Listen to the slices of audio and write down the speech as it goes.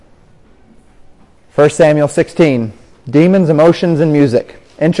1 Samuel 16, Demons, Emotions, and Music.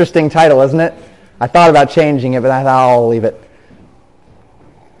 Interesting title, isn't it? I thought about changing it, but I thought I'll leave it.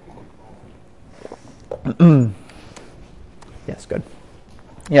 Yes, good.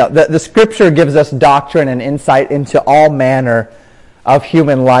 The Scripture gives us doctrine and insight into all manner of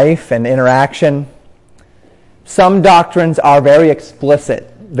human life and interaction. Some doctrines are very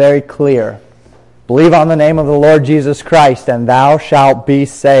explicit, very clear. Believe on the name of the Lord Jesus Christ, and thou shalt be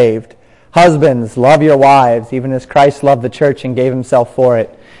saved. Husbands, love your wives, even as Christ loved the church and gave himself for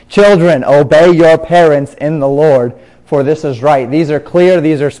it. Children, obey your parents in the Lord, for this is right. These are clear,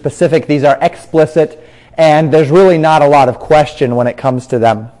 these are specific, these are explicit, and there's really not a lot of question when it comes to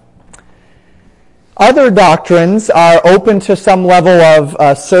them. Other doctrines are open to some level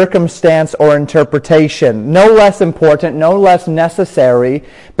of circumstance or interpretation. No less important, no less necessary,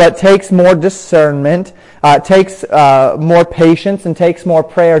 but takes more discernment, takes more patience, and takes more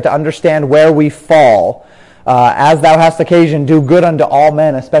prayer to understand where we fall. As thou hast occasion, do good unto all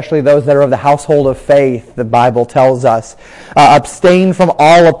men, especially those that are of the household of faith, the Bible tells us. Abstain from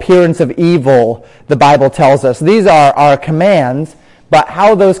all appearance of evil, the Bible tells us. These are our commands, but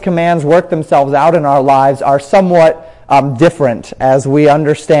how those commands work themselves out in our lives are somewhat different as we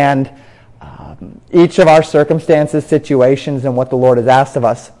understand each of our circumstances, situations, and what the Lord has asked of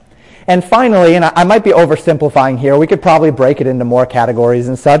us. And finally, and I might be oversimplifying here, we could probably break it into more categories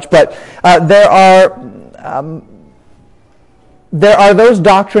and such, but there are those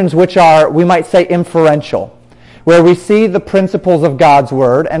doctrines which are, we might say, inferential, where we see the principles of God's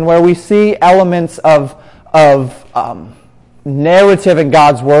Word and where we see elements of narrative in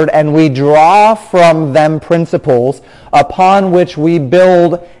God's Word, and we draw from them principles upon which we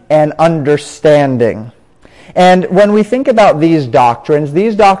build an understanding. And when we think about these doctrines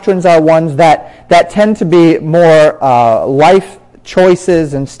are ones that tend to be more life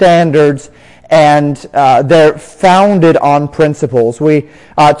choices and standards, and they're founded on principles. We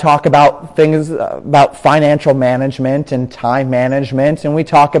talk about things about financial management and time management, and we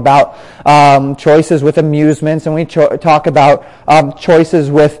talk about choices with amusements, and we talk about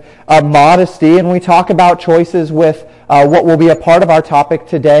choices with modesty, and we talk about choices with what will be a part of our topic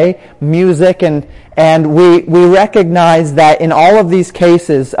today, music, and we recognize that in all of these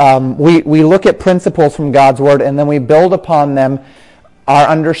cases, we look at principles from God's Word, and then we build upon them our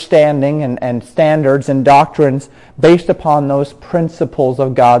understanding and standards and doctrines based upon those principles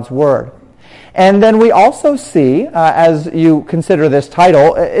of God's Word. And then we also see, as you consider this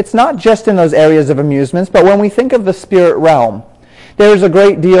title, it's not just in those areas of amusements, but when we think of the spirit realm, there's a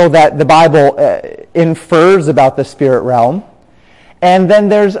great deal that the Bible infers about the spirit realm. And then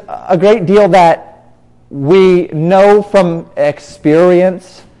there's a great deal that we know from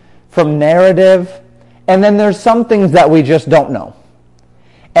experience, from narrative, and then there's some things that we just don't know.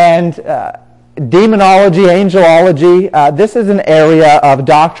 And demonology, angelology, this is an area of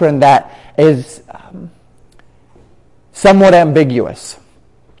doctrine that is somewhat ambiguous.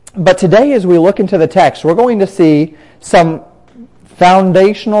 But today, as we look into the text, we're going to see some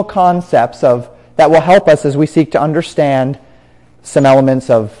foundational concepts that will help us as we seek to understand some elements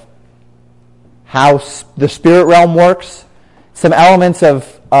of how the spirit realm works, some elements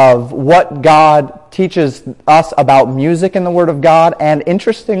of what God teaches us about music in the Word of God, and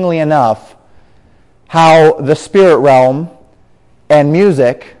interestingly enough, how the spirit realm and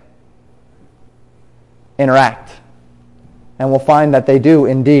music interact. And we'll find that they do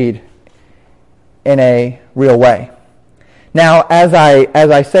indeed in a real way. Now, as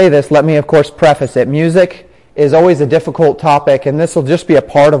I say this, let me of course preface it. Music is always a difficult topic, and this will just be a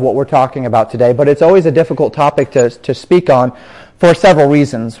part of what we're talking about today, but it's always a difficult topic to speak on for several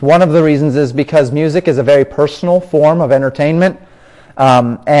reasons. One of the reasons is because music is a very personal form of entertainment,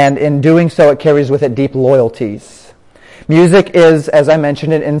 and in doing so it carries with it deep loyalties. Music is, as I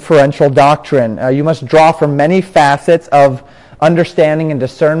mentioned, an inferential doctrine. You must draw from many facets of understanding and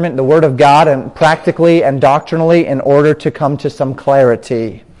discernment, the Word of God, and practically and doctrinally in order to come to some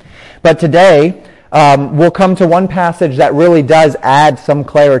clarity. But today, we'll come to one passage that really does add some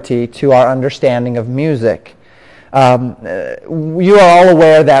clarity to our understanding of music. You are all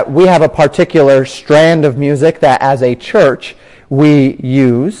aware that we have a particular strand of music that as a church we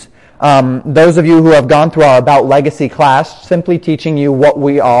use. Those of you who have gone through our About Legacy class, simply teaching you what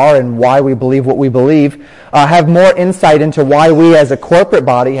we are and why we believe what we believe, have more insight into why we as a corporate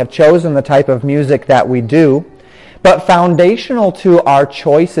body have chosen the type of music that we do. But foundational to our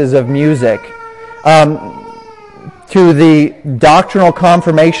choices of music, to the doctrinal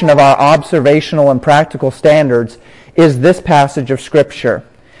confirmation of our observational and practical standards, is this passage of Scripture.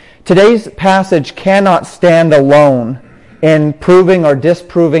 Today's passage cannot stand alone in proving or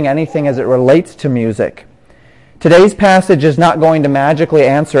disproving anything as it relates to music. Today's passage is not going to magically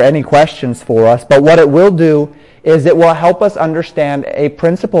answer any questions for us, but what it will do is it will help us understand a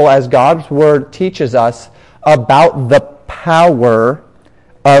principle as God's Word teaches us about the power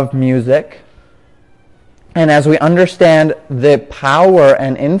of music. And as we understand the power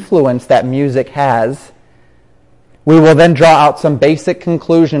and influence that music has, we will then draw out some basic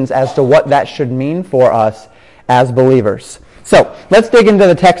conclusions as to what that should mean for us as believers. So, let's dig into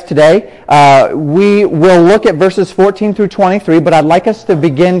the text today. We will look at verses 14 through 23, but I'd like us to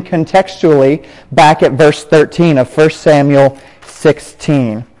begin contextually back at verse 13 of 1 Samuel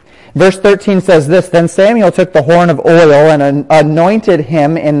 16. Verse 13 says this, "Then Samuel took the horn of oil and anointed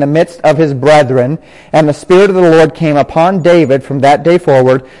him in the midst of his brethren, and the Spirit of the Lord came upon David from that day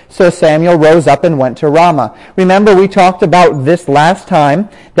forward. So Samuel rose up and went to Ramah." Remember, we talked about this last time,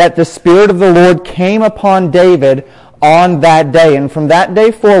 that the Spirit of the Lord came upon David on that day. And from that day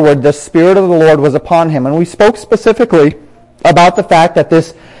forward, the Spirit of the Lord was upon him. And we spoke specifically about the fact that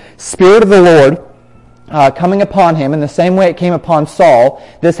this Spirit of the Lord coming upon him in the same way it came upon Saul,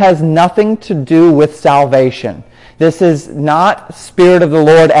 this has nothing to do with salvation. This is not Spirit of the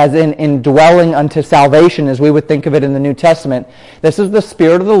Lord as in indwelling unto salvation as we would think of it in the New Testament. This is the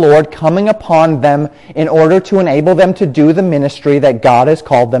Spirit of the Lord coming upon them in order to enable them to do the ministry that God has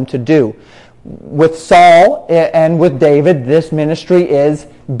called them to do. With Saul and with David, this ministry is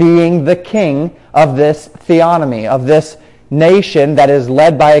being the king of this theonomy, of this nation that is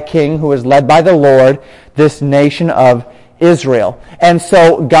led by a king who is led by the Lord, this nation of Israel. And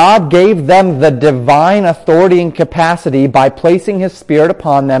so God gave them the divine authority and capacity by placing His Spirit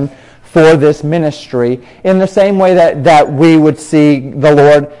upon them for this ministry, in the same way that we would see the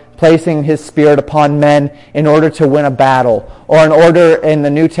Lord placing His Spirit upon men in order to win a battle, or in order in the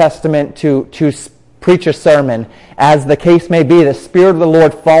New Testament to preach a sermon. As the case may be, the Spirit of the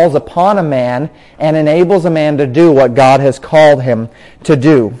Lord falls upon a man and enables a man to do what God has called him to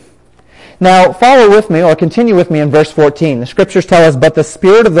do. Now, follow with me, or continue with me in verse 14. The Scriptures tell us, "But the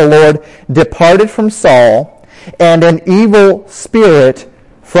Spirit of the Lord departed from Saul, and an evil spirit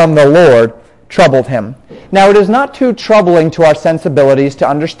from the Lord troubled him." Now, it is not too troubling to our sensibilities to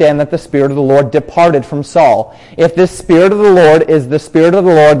understand that the Spirit of the Lord departed from Saul. If this Spirit of the Lord is the Spirit of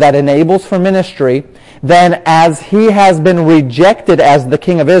the Lord that enables for ministry, then as he has been rejected as the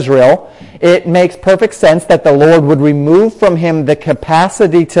King of Israel, it makes perfect sense that the Lord would remove from him the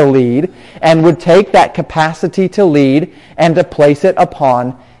capacity to lead, and would take that capacity to lead and to place it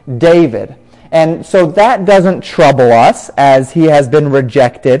upon David. And so that doesn't trouble us as he has been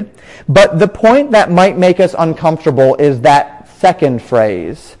rejected. But the point that might make us uncomfortable is that second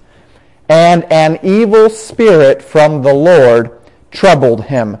phrase, "And an evil spirit from the Lord troubled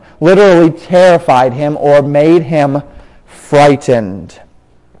him," literally terrified him or made him frightened.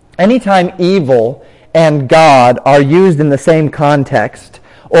 Anytime evil and God are used in the same context,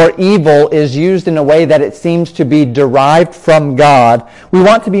 or evil is used in a way that it seems to be derived from God, we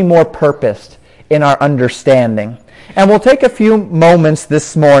want to be more purposed in our understanding. And we'll take a few moments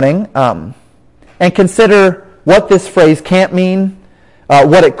this morning and consider what this phrase can't mean,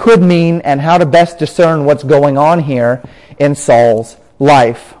 what it could mean, and how to best discern what's going on here in Saul's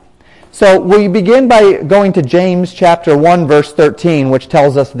life. So we begin by going to James chapter 1, verse 13, which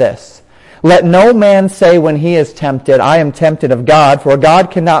tells us this: "Let no man say when he is tempted, I am tempted of God, for God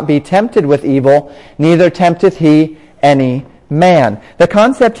cannot be tempted with evil, neither tempteth he any man." The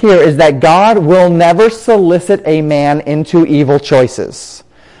concept here is that God will never solicit a man into evil choices.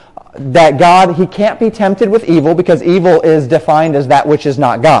 That God, he can't be tempted with evil, because evil is defined as that which is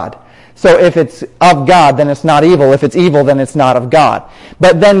not God. So if it's of God, then it's not evil. If it's evil, then it's not of God.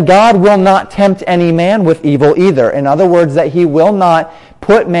 But then God will not tempt any man with evil either. In other words, that he will not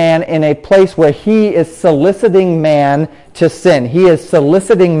put man in a place where he is soliciting man to sin. He is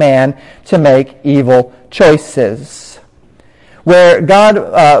soliciting man to make evil choices. Where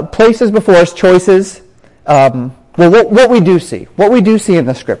God places before us choices, what we do see in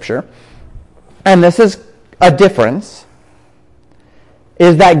the Scripture, and this is a difference,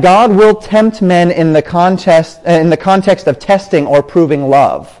 is that God will tempt men in the context of testing or proving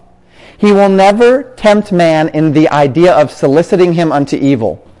love. He will never tempt man in the idea of soliciting him unto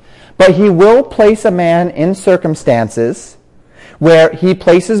evil, but he will place a man in circumstances where he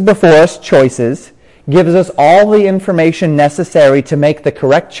places before us choices, gives us all the information necessary to make the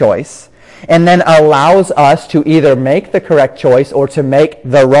correct choice, and then allows us to either make the correct choice or to make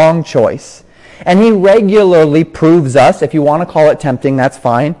the wrong choice. And he regularly proves us, if you want to call it tempting, that's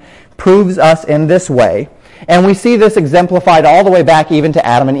fine, proves us in this way. And we see this exemplified all the way back even to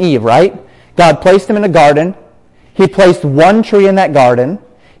Adam and Eve, right? God placed them in a garden. He placed one tree in that garden.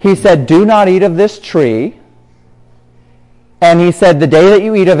 He said, do not eat of this tree. And he said, the day that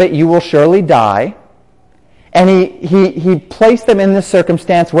you eat of it, you will surely die. And he placed them in this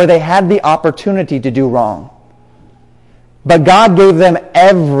circumstance where they had the opportunity to do wrong. But God gave them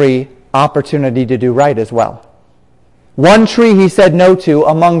every opportunity to do right as well. One tree he said no to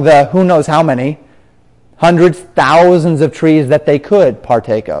among the who knows how many, hundreds, thousands of trees that they could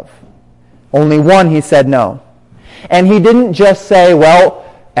partake of. Only one he said no. And he didn't just say, well,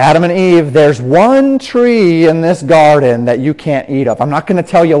 Adam and Eve, there's one tree in this garden that you can't eat of. I'm not going to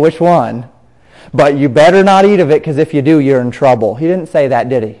tell you which one, but you better not eat of it, because if you do, you're in trouble. He didn't say that,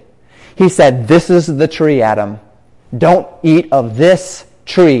 did he? He said, this is the tree, Adam. Don't eat of this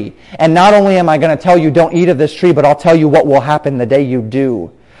tree. And not only am I going to tell you don't eat of this tree, but I'll tell you what will happen the day you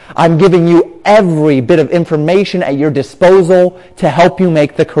do. I'm giving you every bit of information at your disposal to help you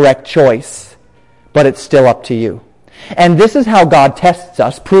make the correct choice. But it's still up to you. And this is how God tests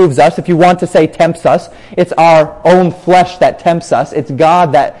us, proves us. If you want to say tempts us, it's our own flesh that tempts us. It's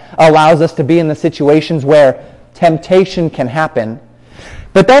God that allows us to be in the situations where temptation can happen.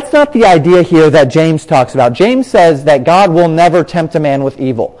 But that's not the idea here that James talks about. James says that God will never tempt a man with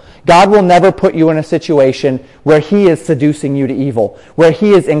evil. God will never put you in a situation where he is seducing you to evil, where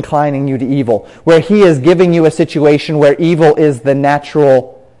he is inclining you to evil, where he is giving you a situation where evil is the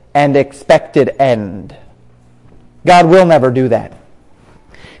natural and expected end. God will never do that.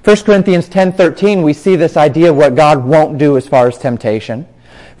 1 Corinthians 10:13, we see this idea of what God won't do as far as temptation.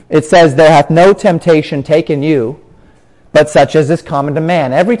 It says, there hath no temptation taken you, but such as is common to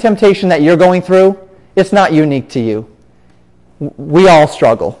man. Every temptation that you're going through, it's not unique to you. We all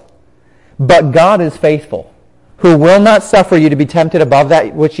struggle. But God is faithful, who will not suffer you to be tempted above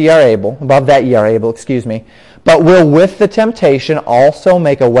that ye are able, but will with the temptation also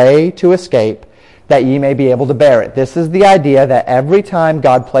make a way to escape, that ye may be able to bear it. This is the idea that every time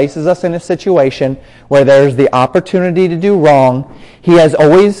God places us in a situation where there's the opportunity to do wrong, he has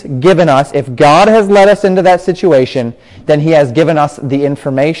always given us, if God has led us into that situation, then he has given us the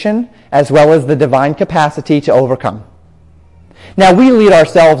information as well as the divine capacity to overcome. Now, we lead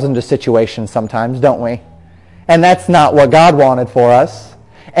ourselves into situations sometimes, don't we? And that's not what God wanted for us.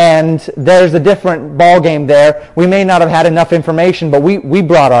 And there's a different ballgame there. We may not have had enough information, but we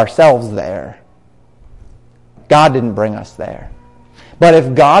brought ourselves there. God didn't bring us there. But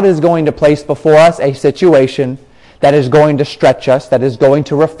if God is going to place before us a situation that is going to stretch us, that is going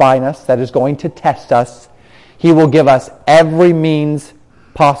to refine us, that is going to test us, he will give us every means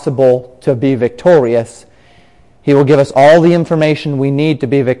possible to be victorious. He will give us all the information we need to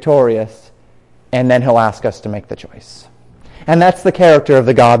be victorious, and then he'll ask us to make the choice. And that's the character of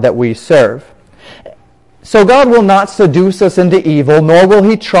the God that we serve. So God will not seduce us into evil, nor will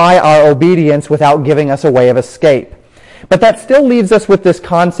he try our obedience without giving us a way of escape. But that still leaves us with this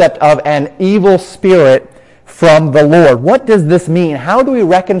concept of an evil spirit from the Lord. What does this mean? How do we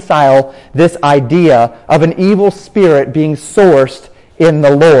reconcile this idea of an evil spirit being sourced in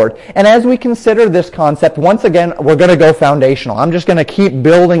the Lord? And as we consider this concept, once again, we're going to go foundational. I'm just going to keep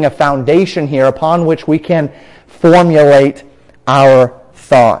building a foundation here upon which we can formulate our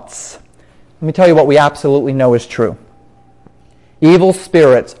thoughts. Let me tell you what we absolutely know is true. Evil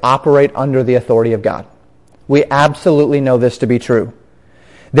spirits operate under the authority of God. We absolutely know this to be true.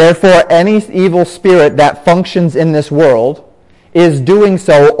 Therefore, any evil spirit that functions in this world is doing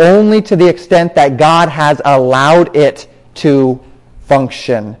so only to the extent that God has allowed it to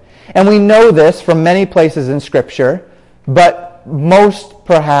function. And we know this from many places in Scripture, but most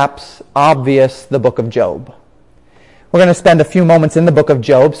perhaps obvious, the book of Job. We're going to spend a few moments in the book of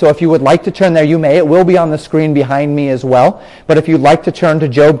Job, so if you would like to turn there, you may. It will be on the screen behind me as well. But if you'd like to turn to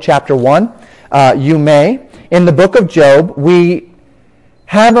Job chapter 1, you may. In the book of Job, we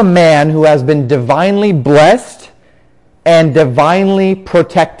have a man who has been divinely blessed and divinely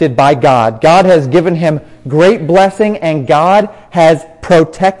protected by God. God has given him great blessing, and God has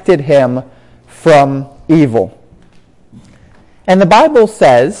protected him from evil. And the Bible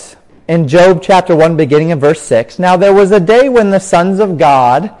says in Job chapter 1, beginning in verse 6, now there was a day when the sons of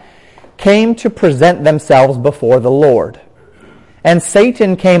God came to present themselves before the Lord. And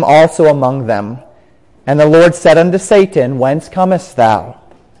Satan came also among them. And the Lord said unto Satan, whence comest thou?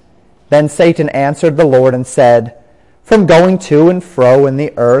 Then Satan answered the Lord and said, from going to and fro in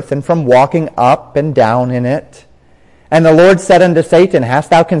the earth, and from walking up and down in it. And the Lord said unto Satan, hast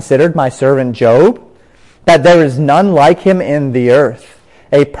thou considered my servant Job, that there is none like him in the earth,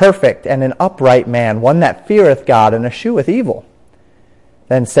 a perfect and an upright man, one that feareth God and escheweth evil?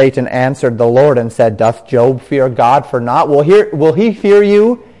 Then Satan answered the Lord and said, doth Job fear God for naught? Will he fear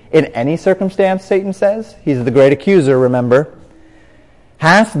you In any circumstance, Satan says. He's the great accuser, remember.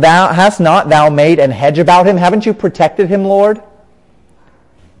 Hast not thou made an hedge about him? Haven't you protected him, Lord?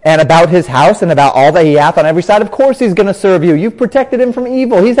 And about his house and about all that he hath on every side? Of course he's going to serve you. You've protected him from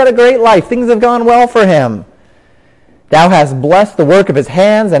evil. He's had a great life. Things have gone well for him. Thou hast blessed the work of his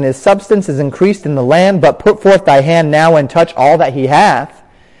hands, and his substance is increased in the land. But put forth thy hand now and touch all that he hath,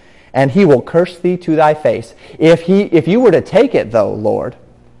 and he will curse thee to thy face. If you were to take it, though, Lord,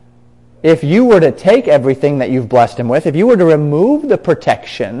 if you were to take everything that you've blessed him with, if you were to remove the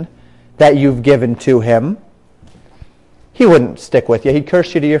protection that you've given to him, he wouldn't stick with you. He'd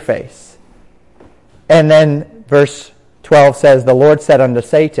curse you to your face. And then verse 12 says, the Lord said unto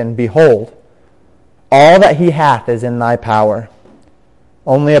Satan, behold, all that he hath is in thy power.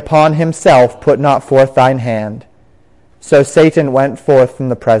 Only upon himself put not forth thine hand. So Satan went forth from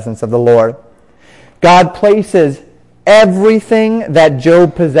the presence of the Lord. God places everything that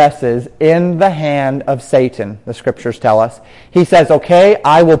Job possesses in the hand of Satan, the scriptures tell us. He says, okay,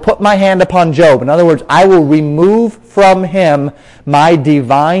 I will put my hand upon Job. In other words, I will remove from him my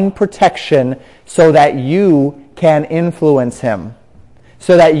divine protection so that you can influence him,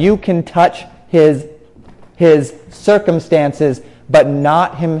 so that you can touch his circumstances, but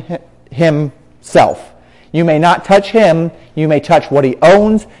not himself. You may not touch him. You may touch what he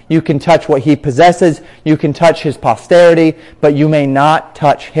owns. You can touch what he possesses. You can touch his posterity, but you may not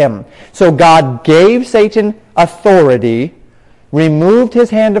touch him. So God gave Satan authority, removed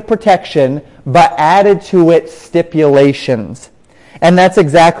his hand of protection, but added to it stipulations. And that's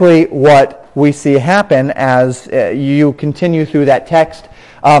exactly what we see happen as you continue through that text.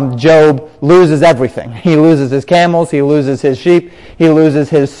 Job loses everything. He loses his camels, he loses his sheep, he loses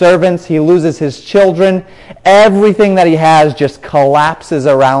his servants, he loses his children. Everything that he has just collapses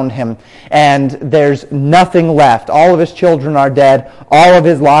around him, and there's nothing left. All of his children are dead, all of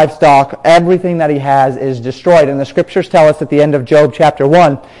his livestock, everything that he has is destroyed. And the scriptures tell us at the end of Job chapter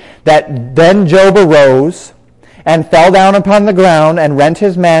 1 that then Job arose and fell down upon the ground and rent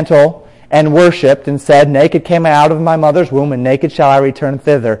his mantle and worshipped, and said, naked came I out of my mother's womb, and naked shall I return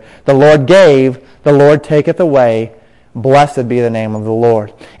thither. The Lord gave, the Lord taketh away. Blessed be the name of the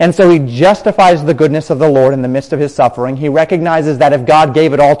Lord. And so he justifies the goodness of the Lord in the midst of his suffering. He recognizes that if God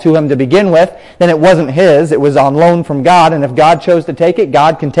gave it all to him to begin with, then it wasn't his, it was on loan from God, and if God chose to take it,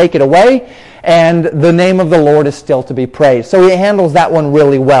 God can take it away, and the name of the Lord is still to be praised. So he handles that one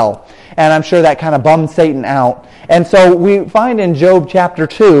really well. And I'm sure that kind of bummed Satan out. And so we find in Job chapter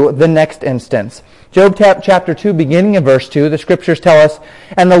 2 the next instance. Job chapter 2, beginning of verse 2, the scriptures tell us,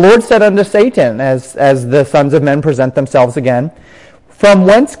 and the Lord said unto Satan, as the sons of men present themselves again, from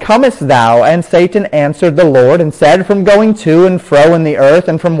whence comest thou? And Satan answered the Lord and said, from going to and fro in the earth,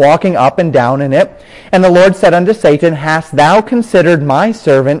 and from walking up and down in it. And the Lord said unto Satan, hast thou considered my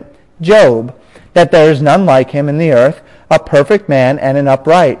servant Job, that there is none like him in the earth, a perfect man and an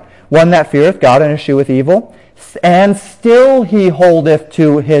upright, one that feareth God and escheweth evil? And still he holdeth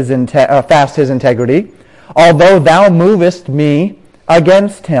to his fast his integrity, although thou movest me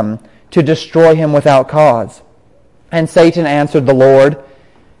against him, to destroy him without cause. And Satan answered the Lord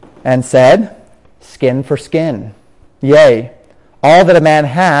and said, skin for skin. Yea, all that a man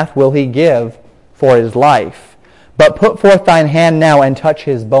hath will he give for his life. But put forth thine hand now and touch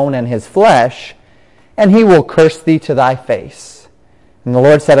his bone and his flesh, and he will curse thee to thy face. And the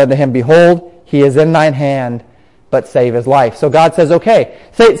Lord said unto him, behold, he is in thine hand, but save his life. So God says, okay,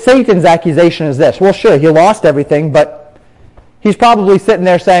 Satan's accusation is this. Well, sure, he lost everything, but he's probably sitting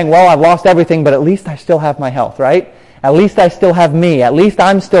there saying, well, I've lost everything, but at least I still have my health, right? At least I still have me. At least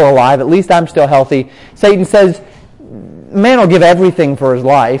I'm still alive. At least I'm still healthy. Satan says, man will give everything for his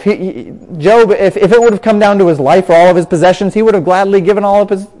life. Job, if it would have come down to his life or all of his possessions, he would have gladly given all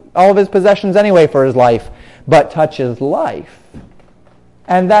of his possessions anyway for his life. But touch his life,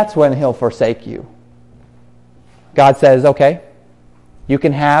 and that's when he'll forsake you. God says, okay, you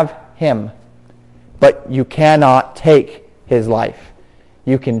can have him, but you cannot take his life.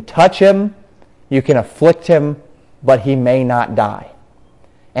 You can touch him, you can afflict him, but he may not die.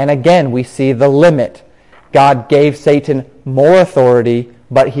 And again, we see the limit. God gave Satan more authority,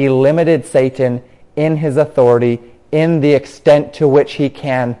 but he limited Satan in his authority in the extent to which he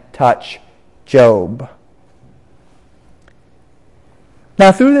can touch Job.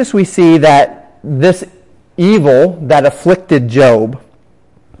 Now, through this we see that this evil that afflicted Job,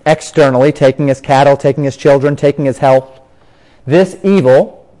 externally, taking his cattle, taking his children, taking his health, this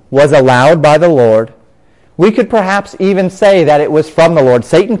evil was allowed by the Lord. We could perhaps even say that it was from the Lord.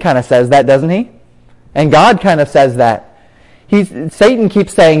 Satan kind of says that, doesn't he? And God kind of says that. Satan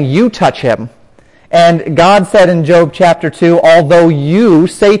keeps saying, you touch him. And God said in Job chapter 2, although you,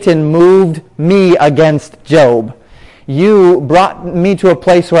 Satan, moved me against Job, you brought me to a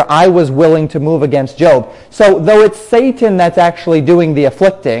place where I was willing to move against Job. So though it's Satan that's actually doing the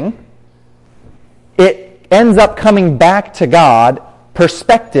afflicting, it ends up coming back to God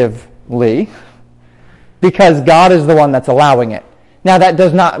prospectively because God is the one that's allowing it. Now that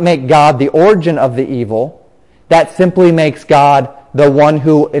does not make God the origin of the evil. That simply makes God the one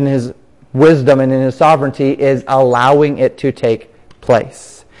who in his wisdom and in his sovereignty is allowing it to take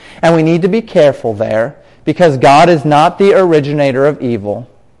place. And we need to be careful there because God is not the originator of evil.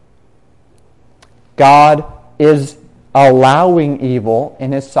 God is allowing evil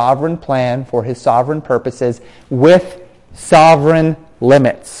in his sovereign plan for his sovereign purposes with sovereign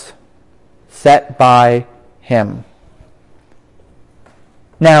limits set by him.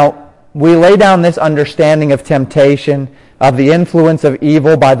 Now, we lay down this understanding of temptation, of the influence of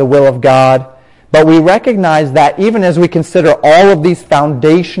evil by the will of God, but we recognize that even as we consider all of these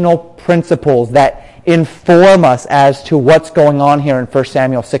foundational principles that inform us as to what's going on here in 1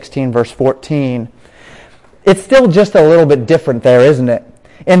 Samuel 16, verse 14, it's still just a little bit different there, isn't it?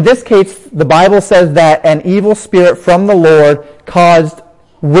 In this case, the Bible says that an evil spirit from the Lord caused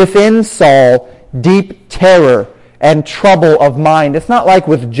within Saul deep terror and trouble of mind. It's not like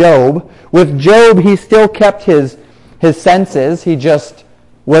with Job. With Job, he still kept his senses. He just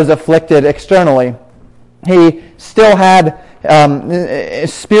was afflicted externally. He still had,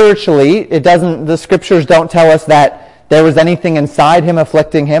 spiritually, the scriptures don't tell us that there was anything inside him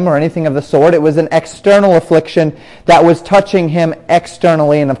afflicting him or anything of the sort. It was an external affliction that was touching him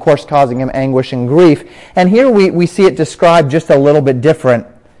externally and, of course, causing him anguish and grief. And here we see it described just a little bit different.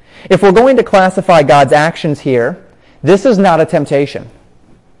 If we're going to classify God's actions here, this is not a temptation.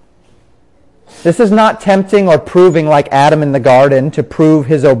 This is not tempting or proving like Adam in the garden to prove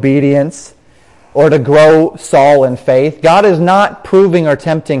his obedience or to grow Saul in faith. God is not proving or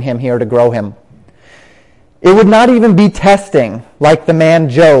tempting him here to grow him. It would not even be testing like the man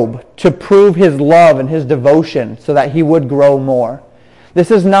Job to prove his love and his devotion so that he would grow more. This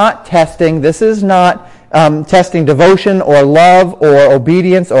is not testing. This is not testing devotion or love or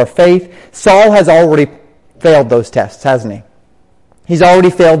obedience or faith. Saul has already failed those tests, hasn't he? He's already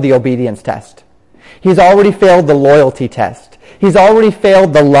failed the obedience test. He's already failed the loyalty test. He's already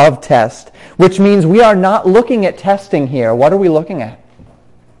failed the love test, which means we are not looking at testing here. What are we looking at?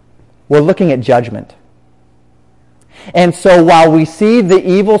 We're looking at judgment. And so while we see the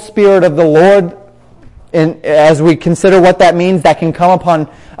evil spirit of the Lord, as we consider what that means, that can come upon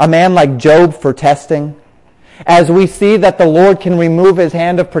a man like Job for testing, as we see that the Lord can remove his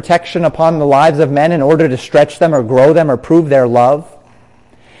hand of protection upon the lives of men in order to stretch them or grow them or prove their love,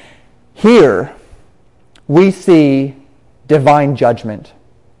 here we see divine judgment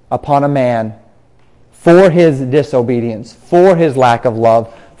upon a man for his disobedience, for his lack of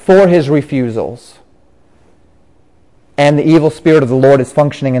love, for his refusals. And the evil spirit of the Lord is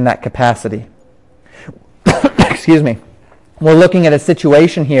functioning in that capacity. Excuse me. We're looking at a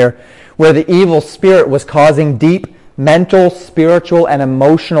situation here where the evil spirit was causing deep mental, spiritual, and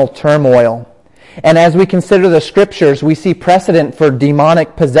emotional turmoil. And as we consider the scriptures, we see precedent for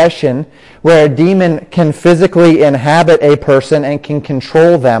demonic possession, where a demon can physically inhabit a person and can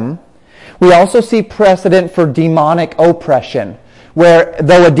control them. We also see precedent for demonic oppression, where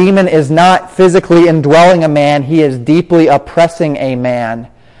though a demon is not physically indwelling a man, he is deeply oppressing a man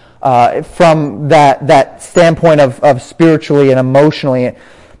from that standpoint of spiritually and emotionally,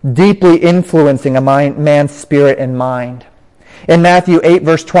 deeply influencing a man's spirit and mind. In Matthew 8,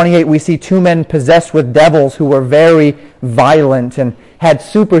 verse 28, we see two men possessed with devils who were very violent and had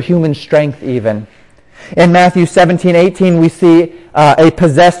superhuman strength even. In Matthew 17:18, we see a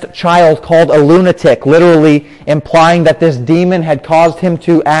possessed child called a lunatic, literally implying that this demon had caused him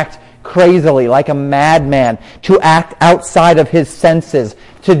to act crazily, like a madman, to act outside of his senses,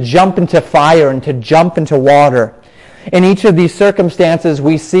 to jump into fire and to jump into water. In each of these circumstances,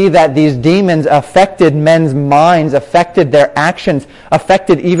 we see that these demons affected men's minds, affected their actions,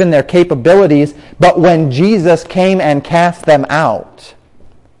 affected even their capabilities, but when Jesus came and cast them out,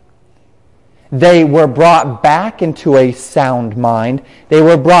 they were brought back into a sound mind. They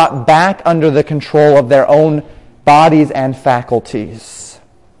were brought back under the control of their own bodies and faculties.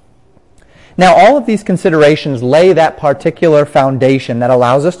 Now, all of these considerations lay that particular foundation that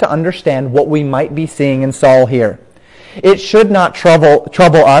allows us to understand what we might be seeing in Saul here. It should not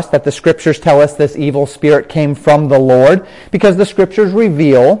trouble us that the Scriptures tell us this evil spirit came from the Lord, because the Scriptures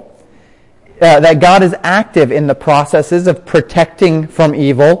reveal that God is active in the processes of protecting from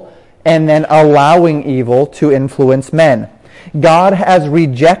evil and then allowing evil to influence men. God has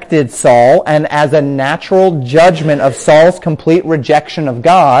rejected Saul, and as a natural judgment of Saul's complete rejection of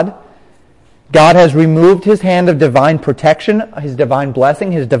God, God has removed his hand of divine protection, his divine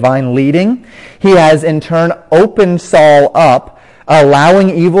blessing, his divine leading. He has in turn opened Saul up, allowing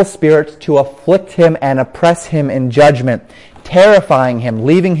evil spirits to afflict him and oppress him in judgment, terrifying him,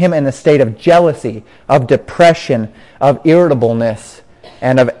 leaving him in a state of jealousy, of depression, of irritableness,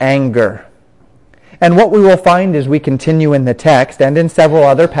 and of anger. And what we will find as we continue in the text and in several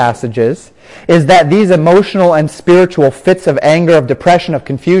other passages is that these emotional and spiritual fits of anger, of depression, of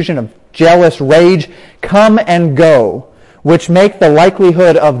confusion, of jealous rage come and go, which make the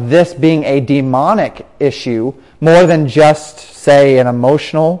likelihood of this being a demonic issue more than just, say, an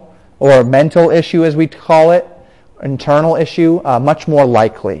emotional or mental issue, as we call it, internal issue, much more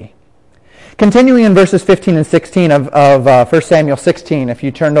likely. Continuing in verses 15 and 16 of 1 Samuel 16, if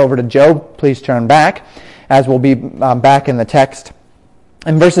you turned over to Job, please turn back, as we'll be back in the text.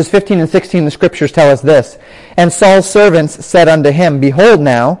 In verses 15 and 16, the Scriptures tell us this: "And Saul's servants said unto him, Behold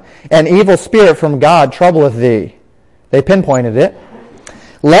now, an evil spirit from God troubleth thee." They pinpointed it.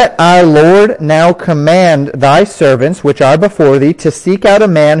 "Let our Lord now command thy servants, which are before thee, to seek out a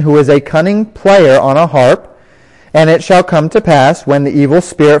man who is a cunning player on a harp, and it shall come to pass, when the evil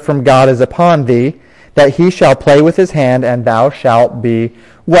spirit from God is upon thee, that he shall play with his hand, and thou shalt be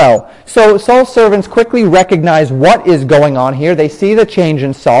well." So Saul's servants quickly recognize what is going on here. They see the change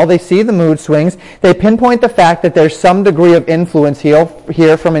in Saul. They see the mood swings. They pinpoint the fact that there's some degree of influence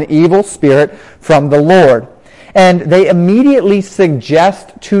here from an evil spirit from the Lord. And they immediately suggest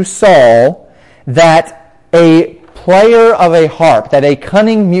to Saul that a player of a harp, that a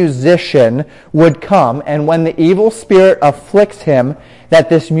cunning musician would come, and when the evil spirit afflicts him, that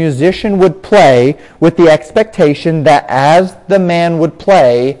this musician would play with the expectation that as the man would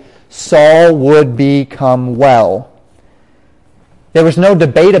play, Saul would become well. There was no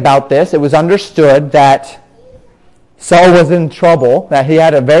debate about this. It was understood that Saul was in trouble, that he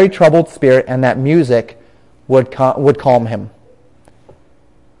had a very troubled spirit, and that music would calm him.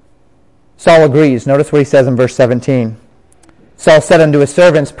 Saul agrees. Notice what he says in verse 17. "Saul said unto his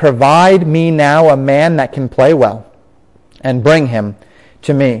servants, Provide me now a man that can play well, and bring him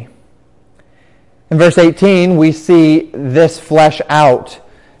to me." In verse 18, we see this flesh out.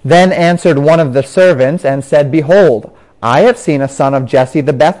 "Then answered one of the servants and said, Behold, I have seen a son of Jesse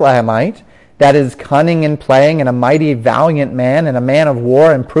the Bethlehemite, that is cunning in playing, and a mighty valiant man, and a man of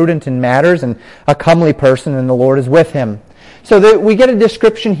war, and prudent in matters, and a comely person, and the Lord is with him." So we get a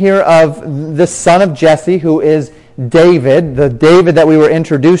description here of the son of Jesse, who is David, the David that we were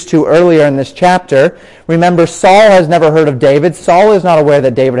introduced to earlier in this chapter. Remember, Saul has never heard of David. Saul is not aware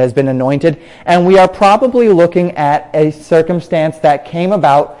that David has been anointed. And we are probably looking at a circumstance that came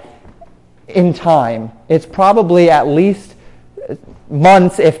about in time. It's probably at least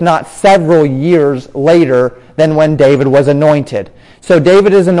months, if not several years later than when David was anointed. So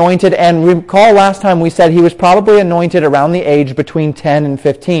David is anointed, and recall last time we said he was probably anointed around the age between 10 and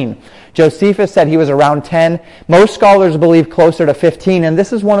 15. Josephus said he was around 10. Most scholars believe closer to 15, and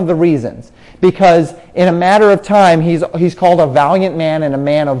this is one of the reasons. Because in a matter of time, he's called a valiant man and a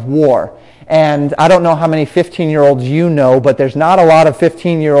man of war. And I don't know how many 15-year-olds you know, but there's not a lot of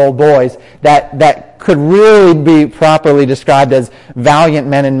 15-year-old boys that could really be properly described as valiant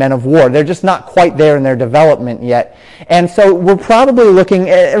men and men of war. They're just not quite there in their development yet. And so we're probably looking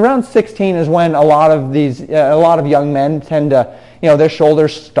at around 16 is when a lot of young men tend to, their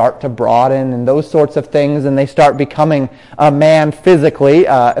shoulders start to broaden and those sorts of things, and they start becoming a man physically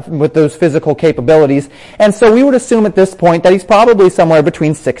with those physical capabilities. And so we would assume at this point that he's probably somewhere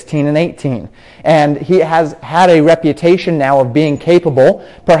between 16 and 18. And he has had a reputation now of being capable,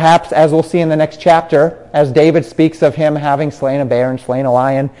 perhaps, as we'll see in the next chapter, as David speaks of him having slain a bear and slain a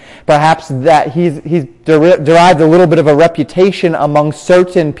lion, perhaps that he's derived a little bit of a reputation among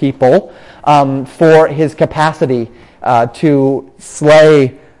certain people for his capacity to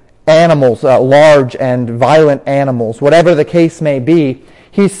slay animals, large and violent animals. Whatever the case may be,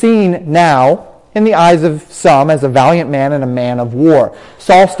 he's seen now, in the eyes of some, as a valiant man and a man of war.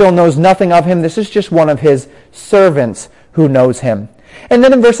 Saul still knows nothing of him. This is just one of his servants who knows him. And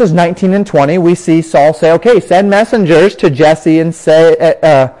then in verses 19 and 20, we see Saul say, okay, send messengers to Jesse and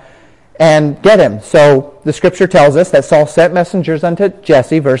say, and get him. So the scripture tells us that Saul sent messengers unto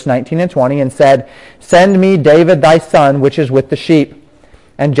Jesse, verse 19 and 20, and said, Send me David thy son, which is with the sheep.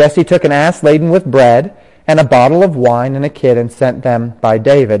 And Jesse took an ass laden with bread, and a bottle of wine, and a kid, and sent them by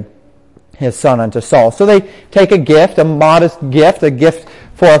David, his son, unto Saul. So they take a gift, a modest gift, a gift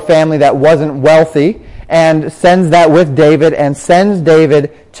for a family that wasn't wealthy, and sends that with David, and sends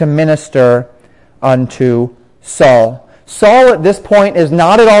David to minister unto Saul. Saul at this point is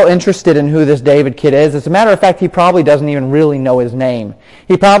not at all interested in who this David kid is. As a matter of fact, he probably doesn't even really know his name.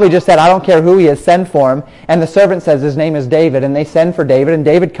 He probably just said, I don't care who he is, send for him. And the servant says his name is David, and they send for David, and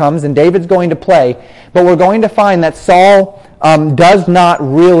David comes, and David's going to play. But we're going to find that Saul does not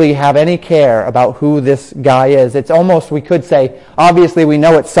really have any care about who this guy is. It's almost, we could say, obviously we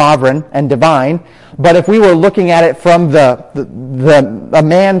know it's sovereign and divine, but if we were looking at it from a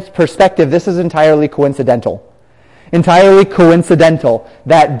man's perspective, this is entirely coincidental. Entirely coincidental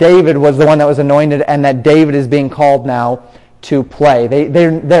that David was the one that was anointed and that David is being called now to play.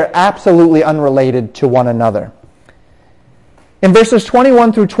 They're absolutely unrelated to one another. In verses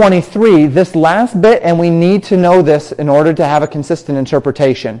 21 through 23, this last bit, and we need to know this in order to have a consistent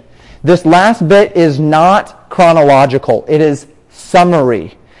interpretation, this last bit is not chronological. It is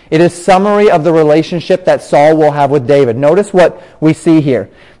summary. It is summary of the relationship that Saul will have with David. Notice what we see here.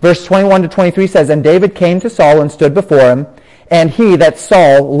 Verse 21 to 23 says, And David came to Saul and stood before him, and he, that's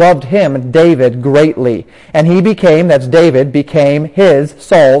Saul, loved him, David, greatly. And he became, that's David, became his,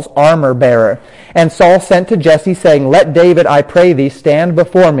 Saul's, armor-bearer. And Saul sent to Jesse, saying, Let David, I pray thee, stand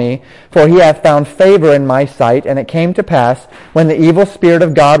before me, for he hath found favor in my sight. And it came to pass, when the evil spirit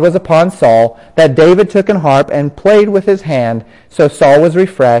of God was upon Saul, that David took an harp and played with his hand. So Saul was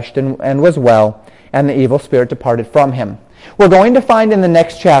refreshed and was well, and the evil spirit departed from him. We're going to find in the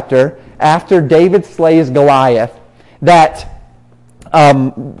next chapter, after David slays Goliath, that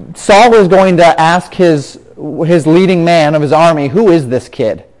Saul is going to ask his leading man of his army, who is this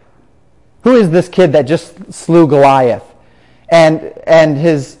kid? Who is this kid that just slew Goliath? And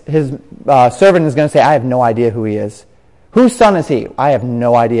his servant is going to say, I have no idea who he is. Whose son is he? I have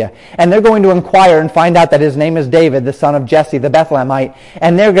no idea. And they're going to inquire and find out that his name is David, the son of Jesse, the Bethlehemite,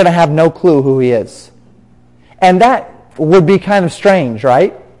 and they're going to have no clue who he is. And that would be kind of strange,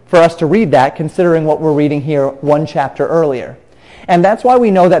 right? For us to read that, considering what we're reading here one chapter earlier. And that's why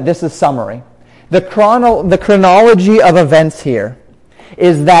we know that this is summary. The chronology of events here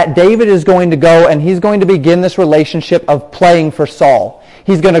is that David is going to go and he's going to begin this relationship of playing for Saul.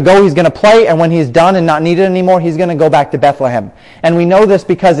 He's going to go, he's going to play, and when he's done and not needed anymore, he's going to go back to Bethlehem. And we know this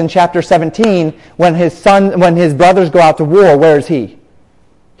because in chapter 17, when his brothers go out to war, where is he?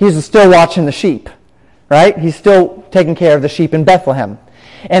 He's still watching the sheep, right? He's still taking care of the sheep in Bethlehem.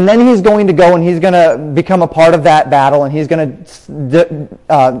 And then he's going to go and he's going to become a part of that battle, and he's going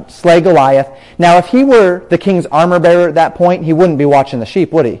to slay Goliath. Now, if he were the king's armor bearer at that point, he wouldn't be watching the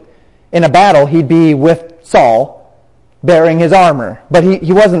sheep, would he? In a battle, he'd be with Saul, bearing his armor. But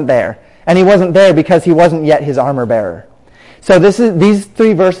he wasn't there. And he wasn't there because he wasn't yet his armor bearer. So these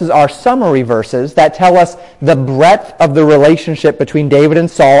three verses are summary verses that tell us the breadth of the relationship between David and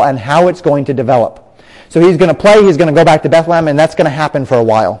Saul and how it's going to develop. So he's going to play, he's going to go back to Bethlehem, and that's going to happen for a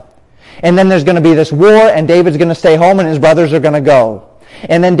while. And then there's going to be this war, and David's going to stay home, and his brothers are going to go.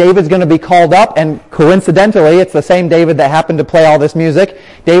 And then David's going to be called up, and coincidentally, it's the same David that happened to play all this music.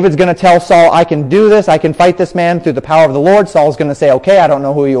 David's going to tell Saul, I can do this, I can fight this man through the power of the Lord. Saul's going to say, okay, I don't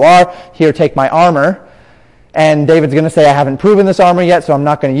know who you are, here, take my armor. And David's going to say, I haven't proven this armor yet, so I'm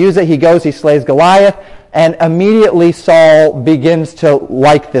not going to use it. He goes, he slays Goliath, and immediately Saul begins to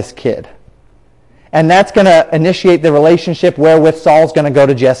like this kid. And that's going to initiate the relationship wherewith Saul's going to go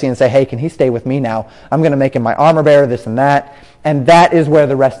to Jesse and say, hey, can he stay with me now? I'm going to make him my armor bearer, this and that. And that is where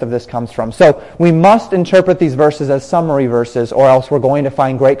the rest of this comes from. So we must interpret these verses as summary verses, or else we're going to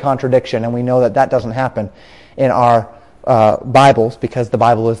find great contradiction. And we know that that doesn't happen in our Bibles, because the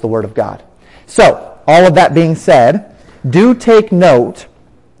Bible is the Word of God. So, all of that being said, do take note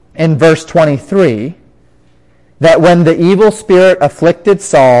in verse 23 that when the evil spirit afflicted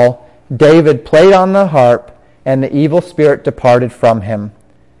Saul, David played on the harp, and the evil spirit departed from him.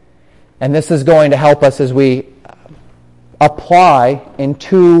 And this is going to help us as we apply in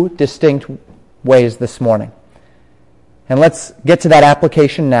two distinct ways this morning. And let's get to that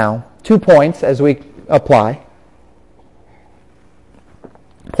application now. 2 points as we apply.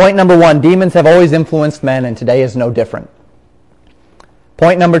 Point number 1, demons have always influenced men, and today is no different.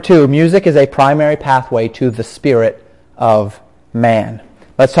 Point number 2, music is a primary pathway to the spirit of man.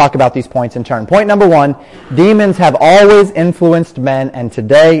 Let's talk about these points in turn. Point number 1, demons have always influenced men, and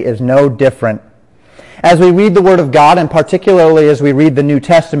today is no different. As we read the Word of God, and particularly as we read the New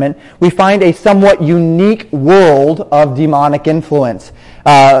Testament, we find a somewhat unique world of demonic influence.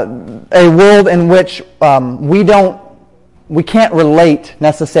 A world in which we can't relate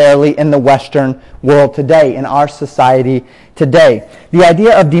necessarily in the Western world today, in our society today. The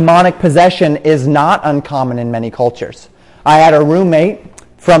idea of demonic possession is not uncommon in many cultures. I had a roommate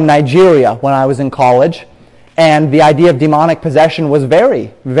from Nigeria when I was in college, and the idea of demonic possession was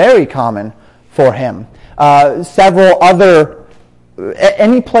very, very common for him. several other,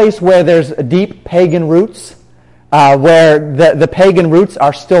 any place where there's deep pagan roots, where the pagan roots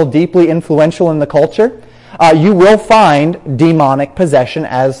are still deeply influential in the culture, you will find demonic possession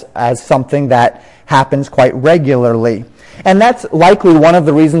as something that happens quite regularly. And that's likely one of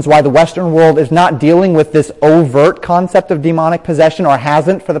the reasons why the Western world is not dealing with this overt concept of demonic possession, or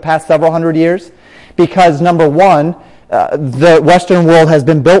hasn't for the past several hundred years. Because, number one, the Western world has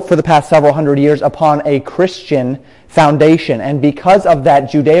been built for the past several hundred years upon a Christian foundation. And because of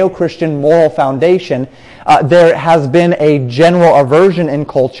that Judeo-Christian moral foundation, there has been a general aversion in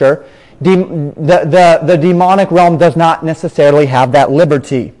culture. The demonic realm does not necessarily have that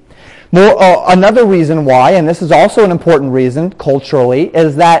liberty. Another reason why, and this is also an important reason culturally,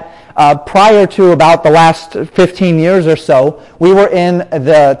 is that prior to about the last 15 years or so, we were in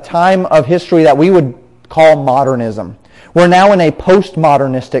the time of history that we would call modernism. We're now in a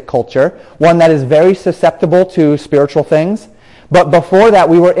postmodernistic culture, one that is very susceptible to spiritual things. But before that,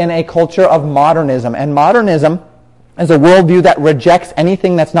 we were in a culture of modernism. And modernism is a worldview that rejects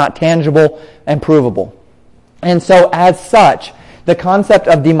anything that's not tangible and provable. And so, as such, the concept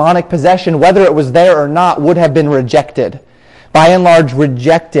of demonic possession, whether it was there or not, would have been rejected. By and large,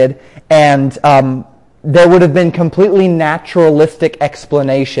 rejected, and there would have been completely naturalistic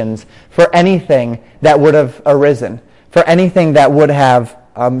explanations for anything that would have arisen, for anything that would have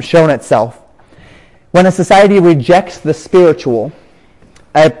shown itself. When a society rejects the spiritual,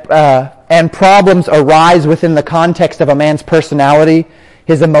 and problems arise within the context of a man's personality,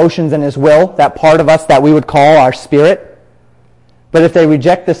 his emotions, and his will, that part of us that we would call our spirit. But if they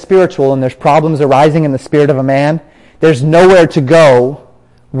reject the spiritual and there's problems arising in the spirit of a man, there's nowhere to go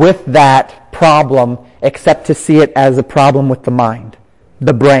with that problem except to see it as a problem with the mind,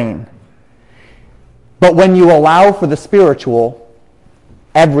 the brain. But when you allow for the spiritual,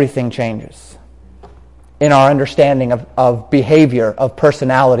 everything changes in our understanding of behavior, of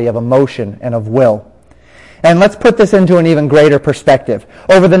personality, of emotion, and of will. And let's put this into an even greater perspective.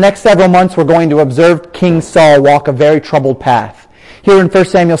 Over the next several months, we're going to observe King Saul walk a very troubled path. Here in 1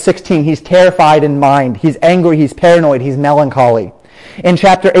 Samuel 16, he's terrified in mind. He's angry, he's paranoid, he's melancholy. In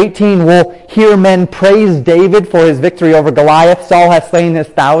chapter 18, we'll hear men praise David for his victory over Goliath. Saul has slain his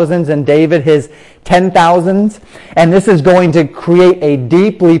thousands and David his 10,000s. And this is going to create a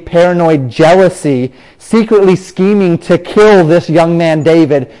deeply paranoid jealousy, secretly scheming to kill this young man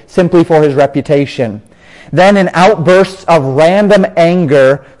David simply for his reputation. Then in outbursts of random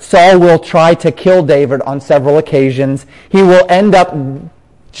anger, Saul will try to kill David on several occasions. He will end up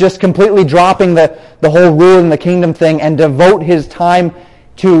just completely dropping the whole ruling the kingdom thing and devote his time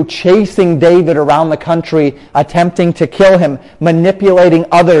to chasing David around the country, attempting to kill him, manipulating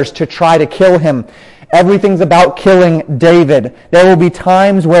others to try to kill him. Everything's about killing David. There will be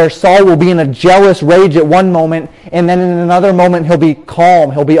times where Saul will be in a jealous rage at one moment, and then in another moment he'll be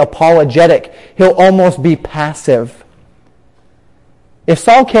calm, he'll be apologetic, he'll almost be passive. If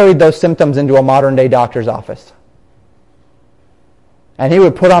Saul carried those symptoms into a modern-day doctor's office, and he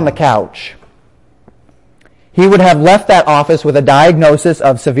would put on the couch, he would have left that office with a diagnosis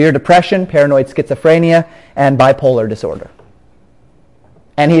of severe depression, paranoid schizophrenia, and bipolar disorder.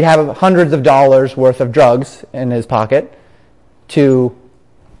 And he'd have hundreds of dollars worth of drugs in his pocket to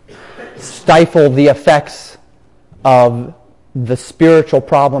stifle the effects of the spiritual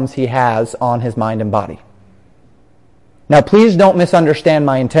problems he has on his mind and body. Now, please don't misunderstand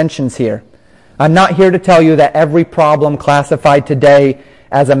my intentions here. I'm not here to tell you that every problem classified today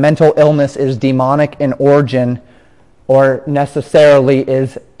as a mental illness is demonic in origin or necessarily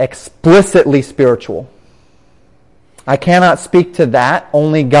is explicitly spiritual. I cannot speak to that.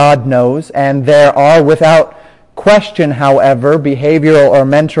 Only God knows. And there are, without question, however, behavioral or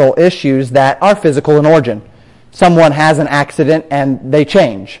mental issues that are physical in origin. Someone has an accident and they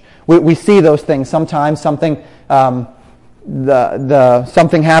change. We see those things. Sometimes something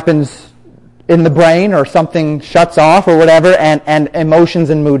something happens in the brain or something shuts off or whatever, and emotions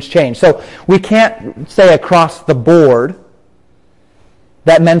and moods change. So we can't say across the board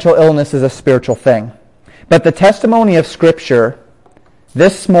that mental illness is a spiritual thing. But the testimony of Scripture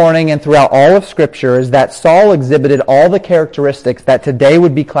this morning and throughout all of Scripture is that Saul exhibited all the characteristics that today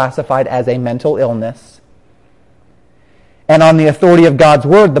would be classified as a mental illness. And on the authority of God's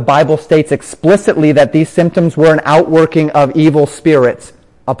Word, the Bible states explicitly that these symptoms were an outworking of evil spirits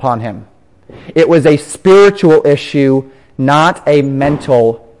upon him. It was a spiritual issue, not a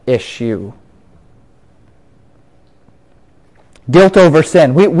mental issue. Guilt over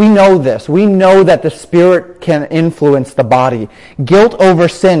sin. We know this. We know that the Spirit can influence the body. Guilt over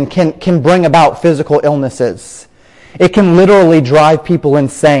sin can bring about physical illnesses. It can literally drive people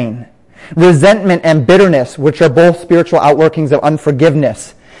insane. Resentment and bitterness, which are both spiritual outworkings of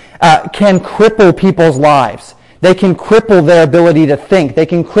unforgiveness, can cripple people's lives. They can cripple their ability to think. They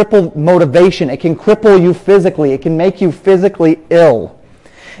can cripple motivation. It can cripple you physically. It can make you physically ill.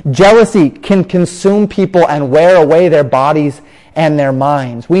 Jealousy can consume people and wear away their bodies and their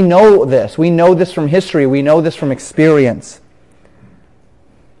minds. We know this. We know this from history. We know this from experience.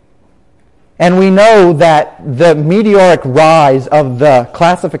 And we know that the meteoric rise of the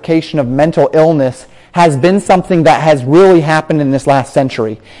classification of mental illness has been something that has really happened in this last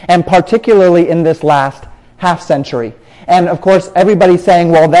century, and particularly in this last half century. And of course, everybody's saying,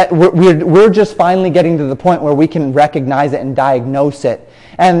 well, that we're just finally getting to the point where we can recognize it and diagnose it.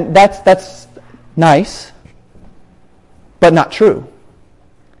 And that's nice, but not true.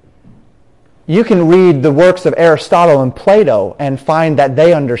 You can read the works of Aristotle and Plato and find that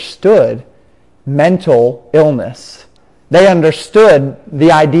they understood mental illness. They understood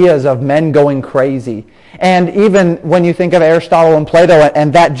the ideas of men going crazy. And even when you think of Aristotle and Plato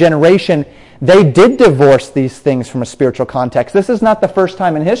and that generation, they did divorce these things from a spiritual context. This is not the first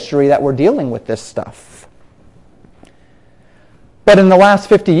time in history that we're dealing with this stuff. But in the last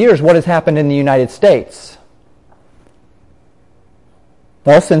 50 years, what has happened in the United States?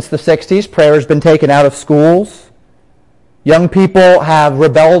 Well, since the 60s, prayer has been taken out of schools. Young people have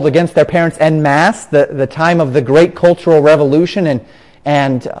rebelled against their parents en masse, the time of the great cultural revolution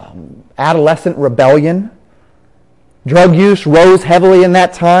and adolescent rebellion. Drug use rose heavily in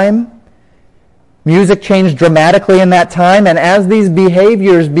that time. Music changed dramatically in that time. And as these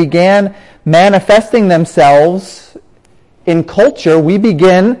behaviors began manifesting themselves in culture, we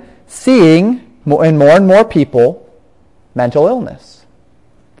begin seeing in more and more people mental illness.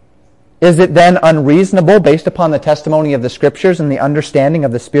 Is it then unreasonable, based upon the testimony of the Scriptures and the understanding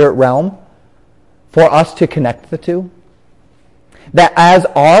of the spirit realm, for us to connect the two? That as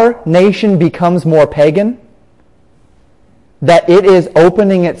our nation becomes more pagan, that it is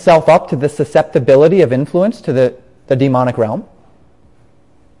opening itself up to the susceptibility of influence to the demonic realm?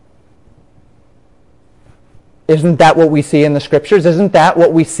 Isn't that what we see in the Scriptures? Isn't that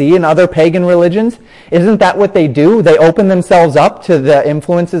what we see in other pagan religions? Isn't that what they do? They open themselves up to the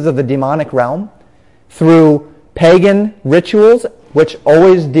influences of the demonic realm through pagan rituals, which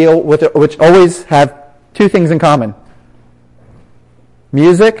always have two things in common: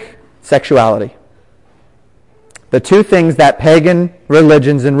 music, sexuality. The two things that pagan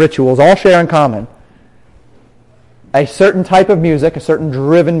religions and rituals all share in common: a certain type of music, a certain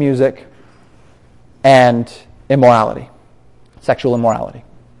driven music, and immorality, sexual immorality.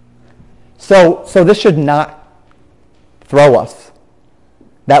 So this should not throw us,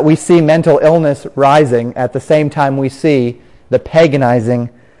 that we see mental illness rising at the same time we see the paganizing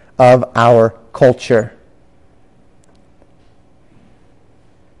of our culture.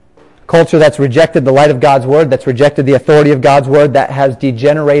 Culture that's rejected the light of God's Word, that's rejected the authority of God's Word, that has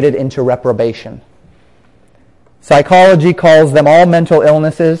degenerated into reprobation. Psychology calls them all mental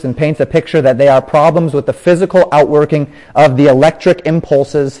illnesses and paints a picture that they are problems with the physical outworking of the electric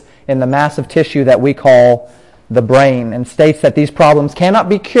impulses in the massive tissue that we call the brain, and states that these problems cannot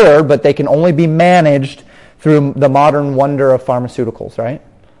be cured, but they can only be managed through the modern wonder of pharmaceuticals, right?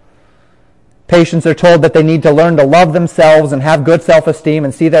 Patients are told that they need to learn to love themselves and have good self-esteem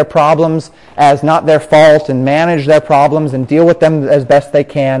and see their problems as not their fault and manage their problems and deal with them as best they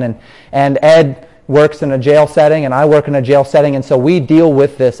can. And Ed works in a jail setting, and I work in a jail setting, and so we deal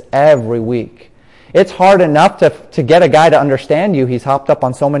with this every week. It's hard enough to get a guy to understand you. He's hopped up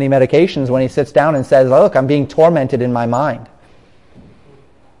on so many medications when he sits down and says, look, I'm being tormented in my mind.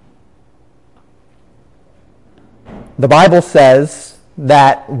 The Bible says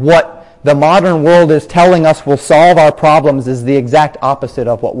that what the modern world is telling us will solve our problems is the exact opposite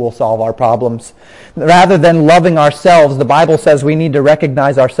of what will solve our problems. Rather than loving ourselves, the Bible says we need to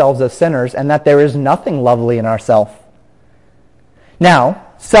recognize ourselves as sinners and that there is nothing lovely in ourselves. Now,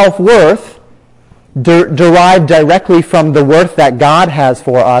 self-worth derived directly from the worth that God has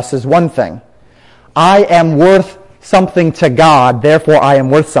for us is one thing. I am worth something to God, therefore I am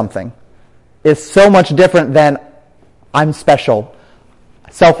worth something. It's so much different than I'm special.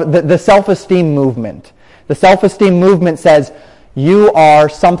 The self-esteem movement. The self-esteem movement says you are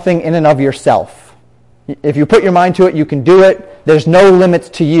something in and of yourself. If you put your mind to it, you can do it. There's no limits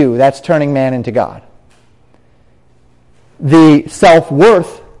to you. That's turning man into God. The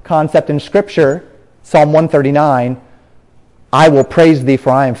self-worth concept in Scripture, Psalm 139, I will praise thee, for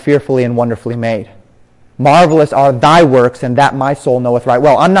I am fearfully and wonderfully made. Marvelous are thy works, and that my soul knoweth right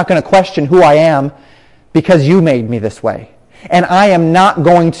well. I'm not going to question who I am because you made me this way. And I am not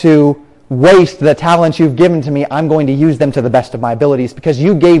going to waste the talents you've given to me. I'm going to use them to the best of my abilities because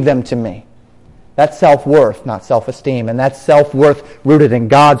you gave them to me. That's self-worth, not self-esteem. And that's self-worth rooted in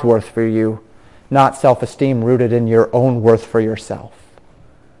God's worth for you, not self-esteem rooted in your own worth for yourself.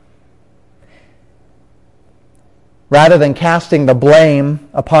 Rather than casting the blame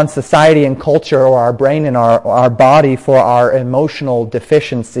upon society and culture or our brain and our body for our emotional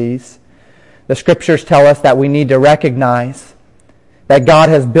deficiencies, the Scriptures tell us that we need to recognize that God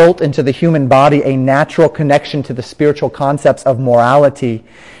has built into the human body a natural connection to the spiritual concepts of morality,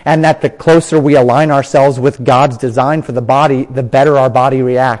 and that the closer we align ourselves with God's design for the body, the better our body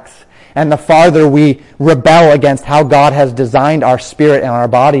reacts. And the farther we rebel against how God has designed our spirit and our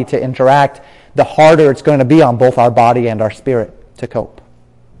body to interact, the harder it's going to be on both our body and our spirit to cope.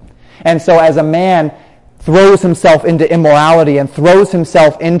 And so as a man throws himself into immorality and throws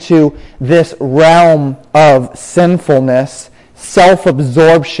himself into this realm of sinfulness,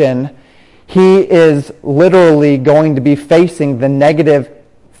 self-absorption, he is literally going to be facing the negative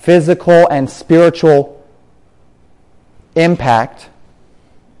physical and spiritual impact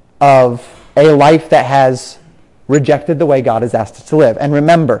of a life that has rejected the way God has asked us to live. And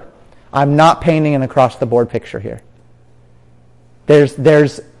remember, I'm not painting an across-the-board picture here.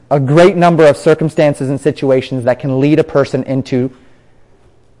 There's a great number of circumstances and situations that can lead a person into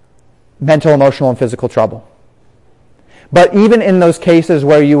mental, emotional, and physical trouble. But even in those cases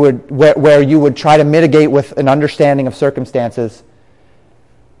where you would try to mitigate with an understanding of circumstances,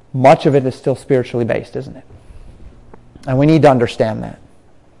 much of it is still spiritually based, isn't it? And we need to understand that.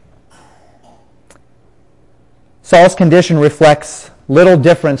 Saul's condition reflects little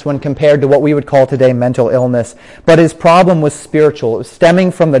difference when compared to what we would call today mental illness, but his problem was spiritual. It was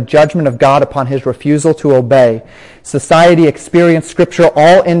stemming from the judgment of God upon his refusal to obey. Society, experience, Scripture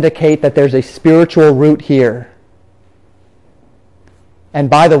all indicate that there's a spiritual root here. And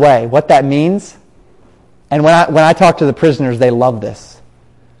by the way, what that means, and when I talk to the prisoners, they love this.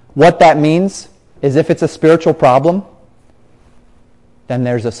 What that means is if it's a spiritual problem, then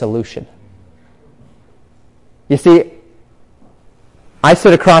there's a solution. You see, I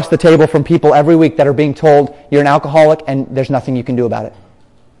sit across the table from people every week that are being told, you're an alcoholic and there's nothing you can do about it.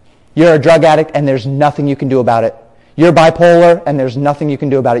 You're a drug addict and there's nothing you can do about it. You're bipolar and there's nothing you can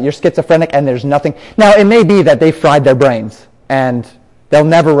do about it. You're schizophrenic and there's nothing. Now, it may be that they fried their brains and they'll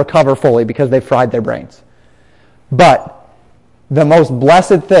never recover fully because they fried their brains. But the most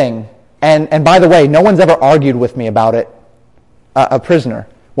blessed thing, and by the way, no one's ever argued with me about it, a prisoner,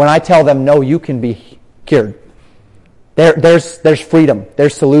 when I tell them, no, you can be cured. There's freedom.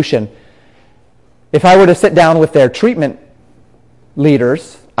 There's solution. If I were to sit down with their treatment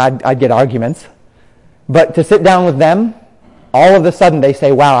leaders, I'd get arguments. But to sit down with them, all of a sudden they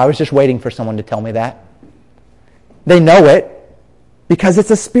say, wow, I was just waiting for someone to tell me that. They know it because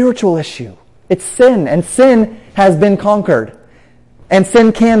it's a spiritual issue. It's sin, and sin has been conquered. And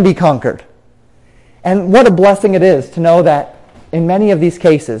sin can be conquered. And what a blessing it is to know that in many of these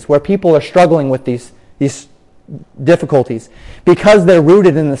cases where people are struggling with these difficulties, because they're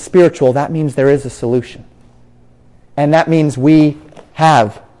rooted in the spiritual, that means there is a solution. And that means we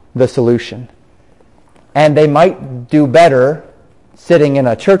have the solution. And they might do better sitting in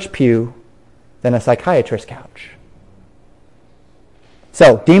a church pew than a psychiatrist's couch.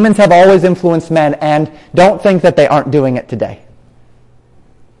 So, demons have always influenced men, and don't think that they aren't doing it today.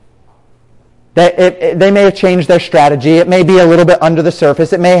 They may have changed their strategy. It may be a little bit under the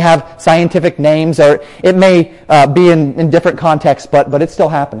surface. It may have scientific names, or it may be in different contexts, but it's still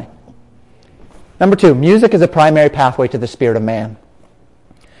happening. Number 2, music is a primary pathway to the spirit of man.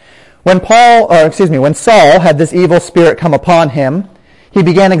 When Saul had this evil spirit come upon him, he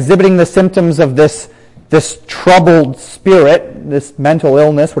began exhibiting the symptoms of this troubled spirit, this mental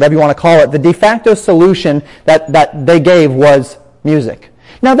illness, whatever you want to call it. The de facto solution that they gave was music.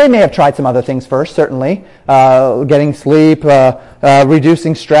 Now, they may have tried some other things first, certainly, getting sleep,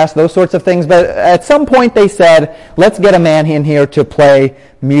 reducing stress, those sorts of things. But at some point they said, let's get a man in here to play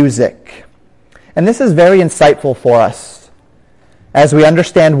music. And this is very insightful for us as we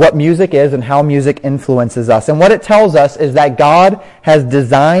understand what music is and how music influences us. And what it tells us is that God has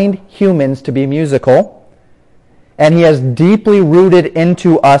designed humans to be musical, and He has deeply rooted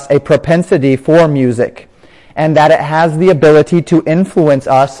into us a propensity for music, and that it has the ability to influence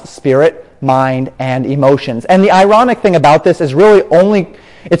us, spirit, mind, and emotions. And the ironic thing about this is really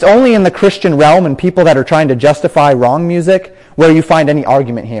it's only in the Christian realm and people that are trying to justify wrong music where you find any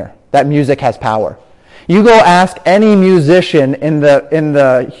argument here that music has power. You go ask any musician in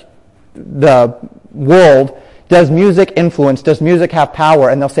the world, does music influence, does music have power?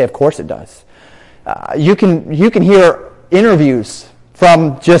 And they'll say, of course it does. You can hear interviews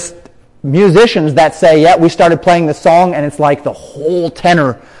from just musicians that say, yeah, we started playing the song and it's like the whole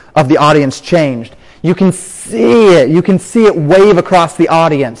tenor of the audience changed. You can see it. You can see it wave across the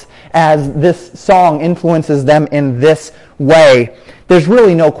audience as this song influences them in this way. There's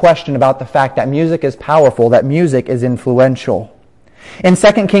really no question about the fact that music is powerful, that music is influential. In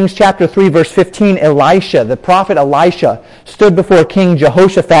 2 Kings chapter 3, verse 15, Elisha, the prophet Elisha, stood before King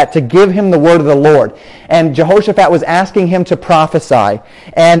Jehoshaphat to give him the word of the Lord. And Jehoshaphat was asking him to prophesy.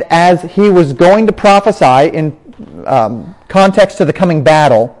 And as he was going to prophesy in context to the coming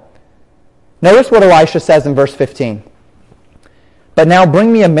battle, notice what Elisha says in verse 15. But now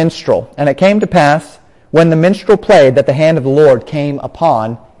bring me a minstrel. And it came to pass, when the minstrel played, that the hand of the Lord came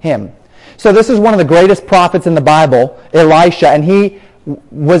upon him. So this is one of the greatest prophets in the Bible, Elisha, and he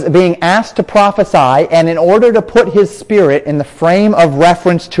was being asked to prophesy, and in order to put his spirit in the frame of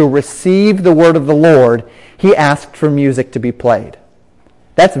reference to receive the word of the Lord, he asked for music to be played.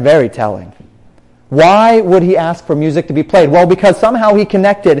 That's very telling. Why would he ask for music to be played? Well, because somehow he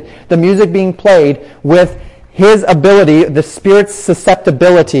connected the music being played with his ability, the Spirit's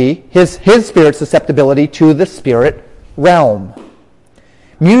susceptibility, his Spirit's susceptibility to the Spirit realm.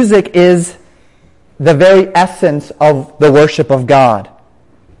 Music is the very essence of the worship of God.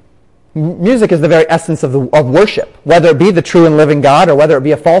 Music is the very essence of worship. Whether it be the true and living God or whether it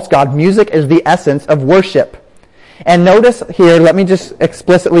be a false God, music is the essence of worship. And notice here, let me just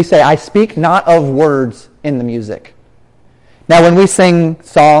explicitly say, I speak not of words in the music. Now, when we sing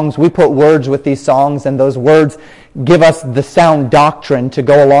songs, we put words with these songs, and those words give us the sound doctrine to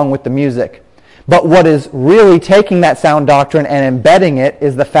go along with the music. But what is really taking that sound doctrine and embedding it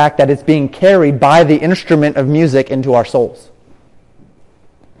is the fact that it's being carried by the instrument of music into our souls.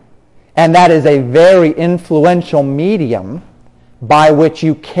 And that is a very influential medium by which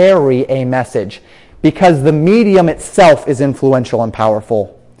you carry a message, because the medium itself is influential and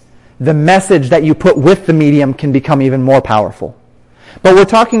powerful. The message that you put with the medium can become even more powerful. But we're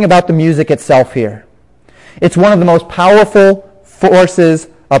talking about the music itself here. It's one of the most powerful forces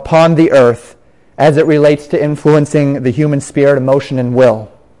upon the earth as it relates to influencing the human spirit, emotion, and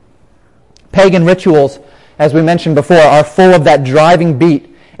will. Pagan rituals, as we mentioned before, are full of that driving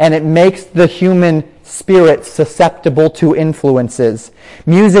beat, and it makes the human spirit susceptible to influences.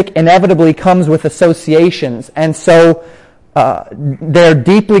 Music inevitably comes with associations, and so they're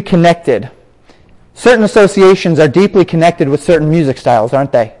deeply connected. Certain associations are deeply connected with certain music styles,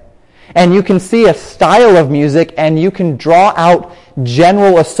 aren't they? And you can see a style of music and you can draw out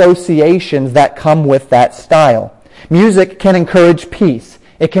general associations that come with that style. Music can encourage peace.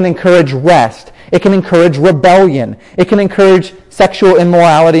 It can encourage rest. It can encourage rebellion. It can encourage sexual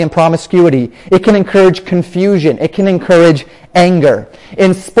immorality and promiscuity. It can encourage confusion. It can encourage anger.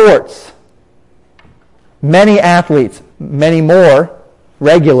 In sports, many athletes, many more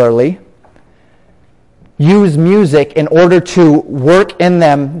regularly, use music in order to work in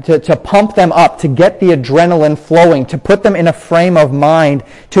them, to pump them up, to get the adrenaline flowing, to put them in a frame of mind,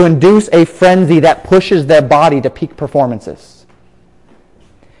 to induce a frenzy that pushes their body to peak performances.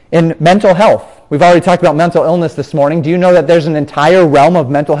 In mental health, we've already talked about mental illness this morning. Do you know that there's an entire realm of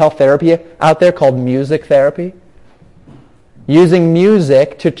mental health therapy out there called music therapy? Using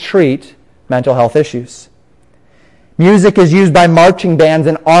music to treat mental health issues. Music is used by marching bands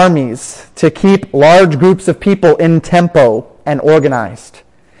and armies to keep large groups of people in tempo and organized.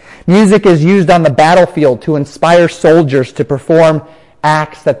 Music is used on the battlefield to inspire soldiers to perform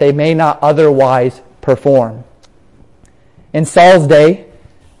acts that they may not otherwise perform. In Saul's day,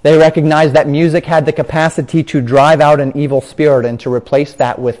 they recognized that music had the capacity to drive out an evil spirit and to replace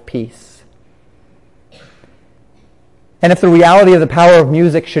that with peace. And if the reality of the power of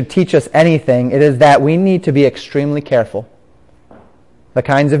music should teach us anything, it is that we need to be extremely careful the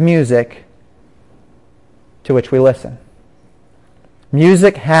kinds of music to which we listen.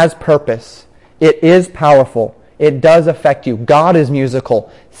 Music has purpose. It is powerful. It does affect you. God is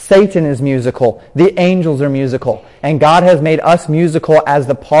musical. Satan is musical. The angels are musical. And God has made us musical as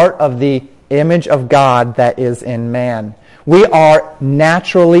the part of the image of God that is in man. We are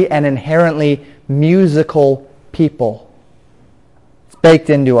naturally and inherently musical people.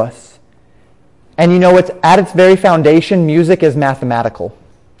 Baked into us. And you know, it's at its very foundation, music is mathematical.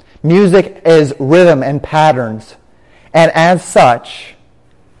 Music is rhythm and patterns. And as such,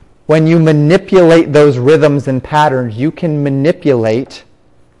 when you manipulate those rhythms and patterns, you can manipulate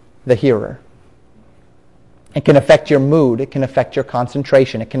the hearer. It can affect your mood. It can affect your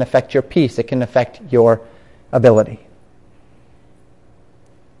concentration. It can affect your peace. It can affect your ability.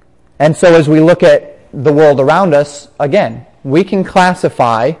 And so as we look at the world around us, again, we can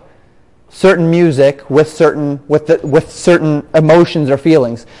classify certain music with certain emotions or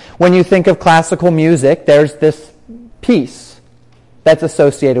feelings. When you think of classical music, there's this peace that's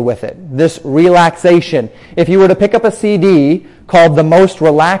associated with it, this relaxation. If you were to pick up a CD called The Most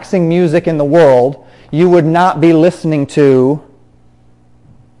Relaxing Music in the World, you would not be listening to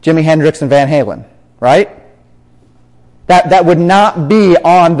Jimi Hendrix and Van Halen, right? That would not be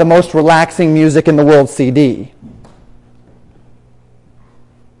on The Most Relaxing Music in the World CD.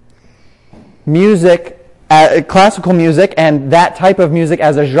 Music, classical music, and that type of music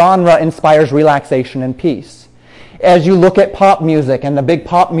as a genre inspires relaxation and peace. As you look at pop music and the big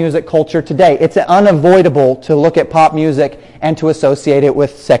pop music culture today, it's unavoidable to look at pop music and to associate it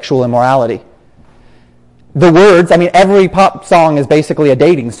with sexual immorality. The words, every pop song is basically a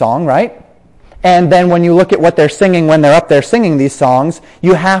dating song, right? And then when you look at what they're singing when they're up there singing these songs,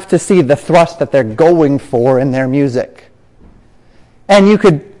 you have to see the thrust that they're going for in their music. And you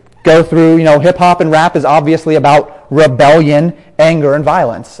could go through, hip-hop and rap is obviously about rebellion, anger, and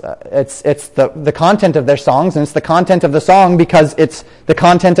violence. It's the content of their songs, and it's the content of the song because it's the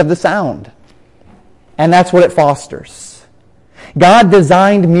content of the sound. And that's what it fosters. God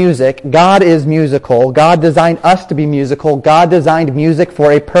designed music. God is musical. God designed us to be musical. God designed music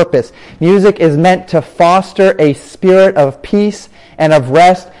for a purpose. Music is meant to foster a spirit of peace and of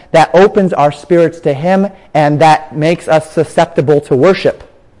rest that opens our spirits to Him and that makes us susceptible to worship.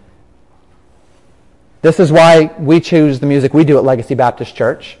 This is why we choose the music we do at Legacy Baptist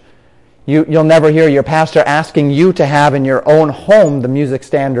Church. You'll never hear your pastor asking you to have in your own home the music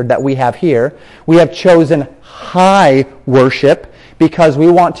standard that we have here. We have chosen high worship because we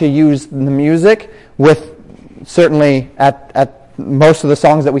want to use the music with, certainly at most of the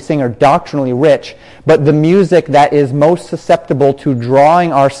songs that we sing are doctrinally rich, but the music that is most susceptible to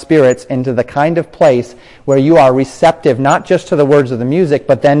drawing our spirits into the kind of place where you are receptive not just to the words of the music,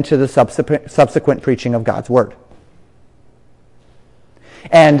 but then to the subsequent preaching of God's Word.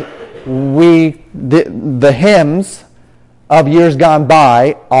 And the hymns of years gone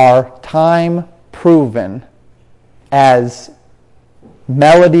by are time-proven as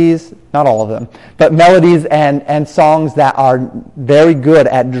melodies, not all of them, but melodies and songs that are very good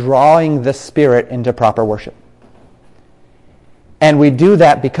at drawing the Spirit into proper worship. And we do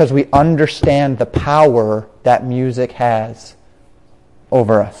that because we understand the power that music has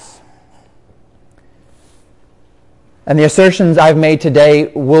over us. And the assertions I've made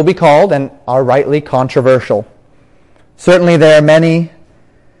today will be called and are rightly controversial. Certainly there are many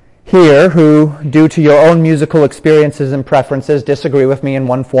here who, due to your own musical experiences and preferences, disagree with me in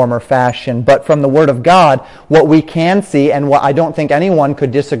one form or fashion. But from the Word of God, what we can see, and what I don't think anyone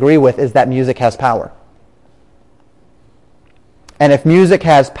could disagree with, is that music has power. And if music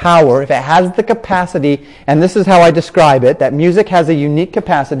has power, if it has the capacity, and this is how I describe it, that music has a unique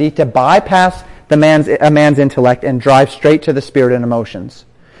capacity to bypass a man's intellect and drive straight to the spirit and emotions.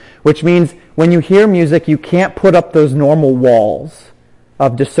 Which means when you hear music, you can't put up those normal walls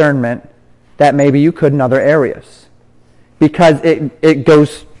of discernment that maybe you could in other areas. Because it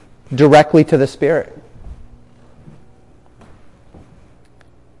goes directly to the Spirit.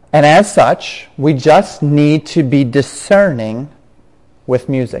 And as such, we just need to be discerning with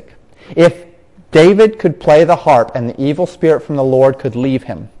music. If David could play the harp and the evil spirit from the Lord could leave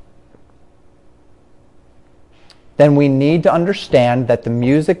him, then we need to understand that the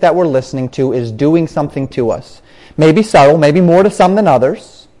music that we're listening to is doing something to us. Maybe subtle, maybe more to some than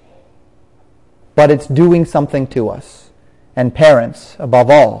others, but it's doing something to us. And parents,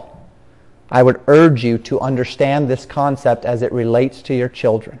 above all, I would urge you to understand this concept as it relates to your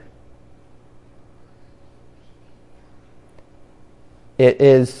children. It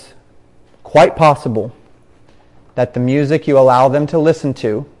is quite possible that the music you allow them to listen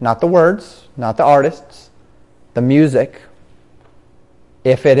to, not the words, not the artists, the music,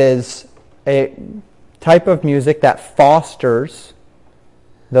 if it is a type of music that fosters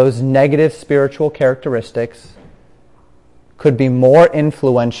those negative spiritual characteristics, could be more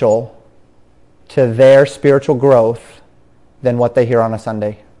influential to their spiritual growth than what they hear on a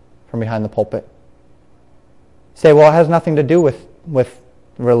Sunday from behind the pulpit. Say, well, it has nothing to do with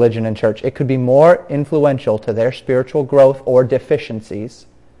religion and church. It could be more influential to their spiritual growth or deficiencies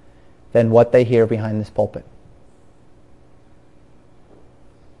than what they hear behind this pulpit.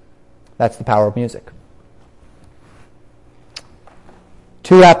 That's the power of music.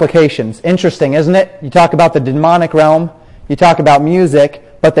 2 applications. Interesting, isn't it? You talk about the demonic realm, you talk about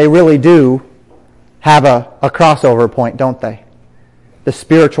music, but they really do have a crossover point, don't they? The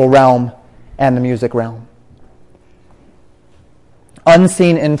spiritual realm and the music realm.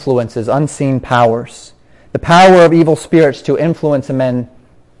 Unseen influences, unseen powers. The power of evil spirits to influence a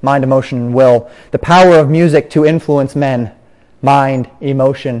mind, emotion, and will. The power of music to influence men, mind,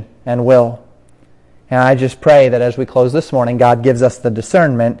 emotion, and will. And I just pray that as we close this morning, God gives us the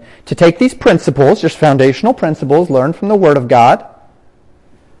discernment to take these principles, just foundational principles learned from the Word of God,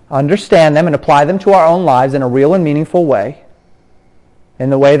 understand them and apply them to our own lives in a real and meaningful way, in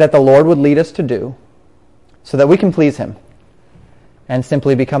the way that the Lord would lead us to do, so that we can please Him and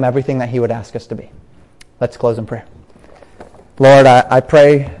simply become everything that He would ask us to be. Let's close in prayer. Lord, I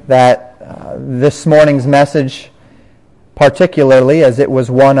pray that this morning's message, particularly as it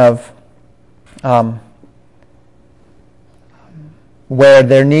was one of where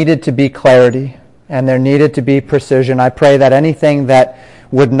there needed to be clarity and there needed to be precision, I pray that anything that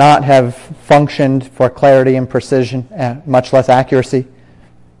would not have functioned for clarity and precision, much less accuracy,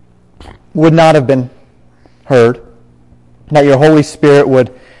 would not have been heard. That your Holy Spirit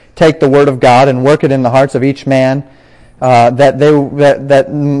would take the Word of God and work it in the hearts of each man, that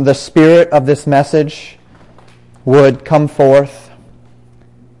the spirit of this message would come forth,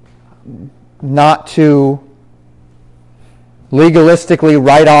 not to legalistically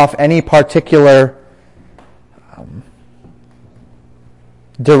write off any particular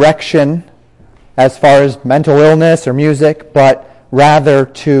direction as far as mental illness or music, but rather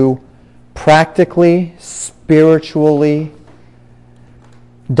to practically, spiritually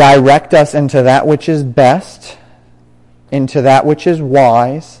direct us into that which is best, into that which is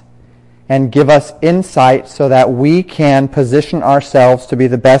wise, and give us insight so that we can position ourselves to be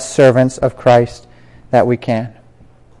the best servants of Christ that we can.